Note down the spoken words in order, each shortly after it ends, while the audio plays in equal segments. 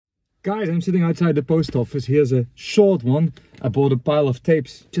Guys, I'm sitting outside the post office. Here's a short one. I bought a pile of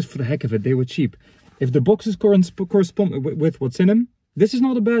tapes just for the heck of it. They were cheap. If the boxes correspond with what's in them, this is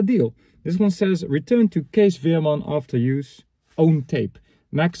not a bad deal. This one says, return to Kees Veerman after use, own tape.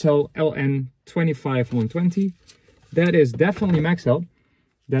 Maxell LN 25120. That is definitely Maxell.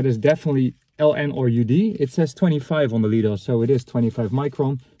 That is definitely LN or UD. It says 25 on the leader, so it is 25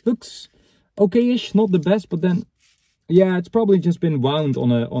 micron. Looks okay-ish, not the best, but then, yeah, it's probably just been wound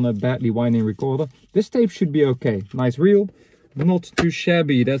on a badly winding recorder. This tape should be okay. Nice reel, not too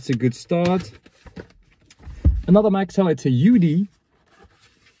shabby. That's a good start. Another Maxell, it's a UD.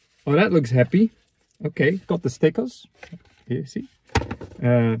 Oh, that looks happy. Okay, got the stickers. Here, see?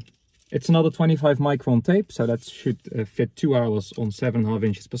 It's another 25 micron tape, so that should fit 2 hours on 7.5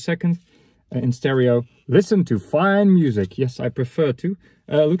 inches per second. In stereo, listen to fine music. Yes, I prefer to.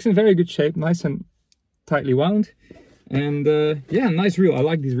 Looks in very good shape, nice and tightly wound. And yeah, nice reel. I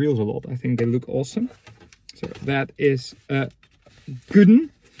like these reels a lot. I think they look awesome. So that is Gooden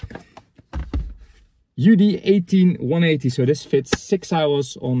UD18180. So this fits 6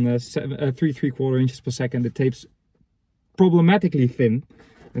 hours on 3¾ inches per second. The tape's problematically thin.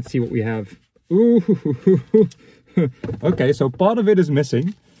 Let's see what we have. Ooh. Okay, so part of it is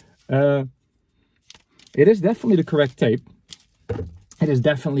missing. It is definitely the correct tape. It is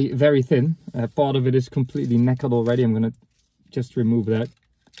definitely very thin. Part of it is completely knackered already. I'm going to just remove that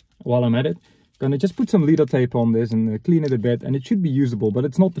while I'm at it. Going to just put some leader tape on this and clean it a bit. And it should be usable, but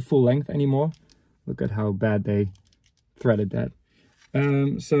it's not the full length anymore. Look at how bad they threaded that.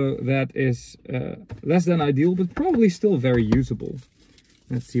 So that is less than ideal, but probably still very usable.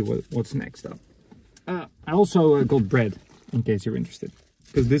 Let's see what's next up. I also got bread, in case you're interested.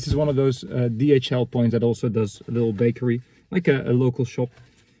 Because this is one of those DHL points that also does a little bakery, like a local shop.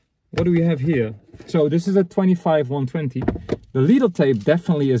 What do we have here? So this is a 25120. The leader tape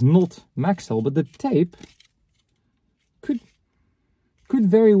definitely is not Maxell, but the tape could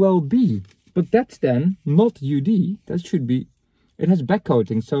very well be. But that's then not UD. That should be. It has back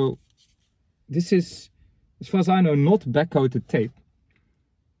coating, so this is, as far as I know, not back coated tape.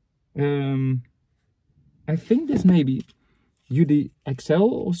 I think this may be UD XL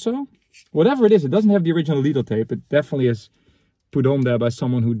or so. Whatever it is, it doesn't have the original leader tape. It definitely is put on there by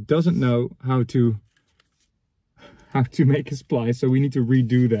someone who doesn't know how to make a splice, so we need to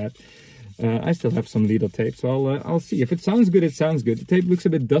redo that. I still have some leader tape, so I'll see. If it sounds good, it sounds good. The tape looks a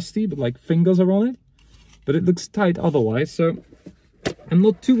bit dusty, but like fingers are on it. But it looks tight otherwise, so I'm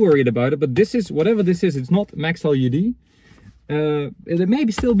not too worried about it. But this is, whatever this is, it's not Maxell UD. It may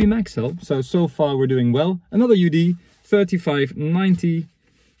still be Maxell, so far we're doing well. Another UD, 3590.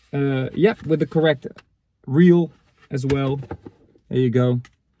 Yep, with the correct reel as well. There you go.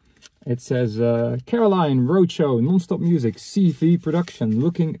 It says Caroline Roadshow, non-stop music, CV production,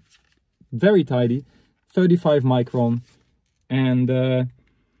 looking very tidy, 35 micron, and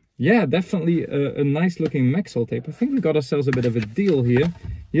yeah, definitely a nice looking Maxell tape. I think we got ourselves a bit of a deal here.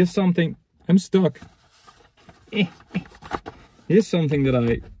 Here's something, I'm stuck. Here's something that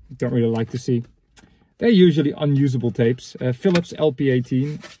I don't really like to see. They're usually unusable tapes. Philips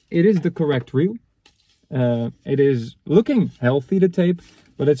LP18. It is the correct reel. It is looking healthy, the tape,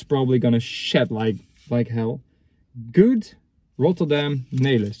 but it's probably gonna shed like hell. Good Rotterdam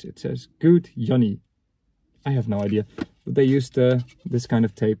Nailers. It says Good Jannie. I have no idea, but they used this kind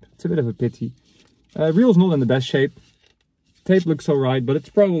of tape. It's a bit of a pity. Reel's not in the best shape. Tape looks alright, but it's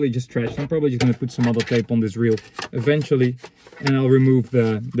probably just trash. I'm probably just gonna put some other tape on this reel eventually, and I'll remove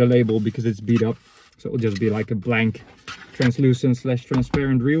the label because it's beat up. So it'll just be like a blank translucent /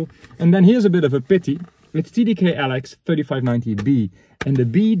 transparent reel. And then here's a bit of a pity. It's TDK Alex 3590B, and the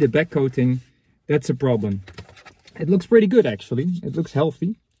B, the back coating, that's a problem. It looks pretty good actually. It looks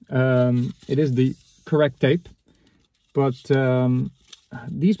healthy. It is the correct tape, but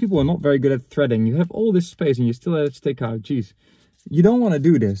these people are not very good at threading. You have all this space and you still let it stick out. Jeez, you don't want to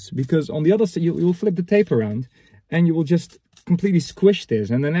do this, because on the other side you'll flip the tape around and you will just completely squish this,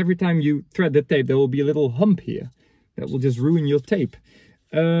 and then every time you thread the tape there will be a little hump here that will just ruin your tape.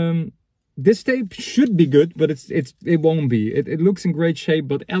 This tape should be good, but it won't be. It looks in great shape,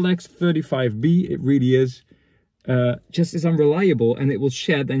 but LX35B, it really is just is unreliable, and it will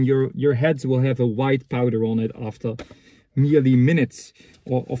shed, and your heads will have a white powder on it after merely minutes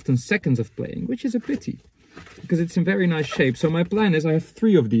or often seconds of playing, which is a pity because it's in very nice shape. So my plan is, I have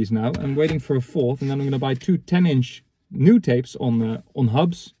 3 of these now. I'm waiting for a 4th, and then I'm going to buy 2 10-inch new tapes on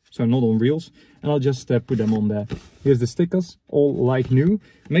hubs, so not on reels, and I'll just put them on there. Here's the stickers, all like new.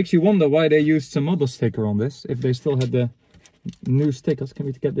 Makes you wonder why they used some other sticker on this, if they still had the new stickers. Can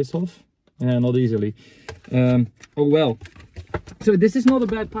we get this off? Not easily. Oh well. So this is not a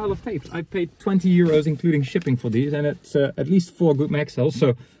bad pile of tapes. I paid 20 euros including shipping for these, and it's at least 4 good Maxells,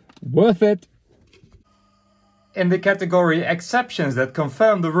 so worth it. In the category exceptions that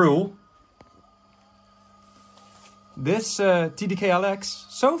confirm the rule, this TDK-LX,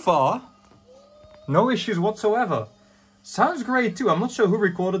 so far, no issues whatsoever. Sounds great too. I'm not sure who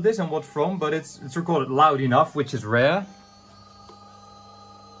recorded this and what from, but it's recorded loud enough, which is rare.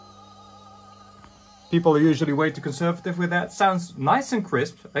 People are usually way too conservative with that. Sounds nice and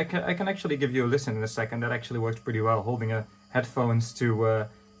crisp. I can actually give you a listen in a second. That actually works pretty well, holding headphones to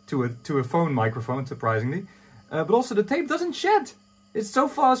a phone microphone, surprisingly. But also the tape doesn't shed. It's so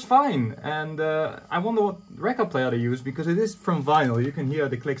fast fine. And I wonder what record player they use, because it is from vinyl. You can hear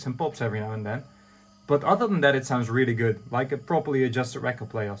the clicks and pops every now and then. But other than that, it sounds really good, like a properly adjusted record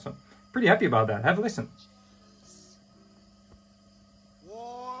player. So pretty happy about that. Have a listen.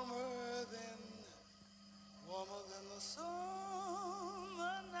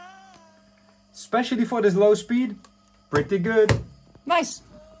 Especially for this low speed, pretty good. Nice.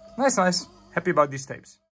 Nice, nice. Happy about these tapes.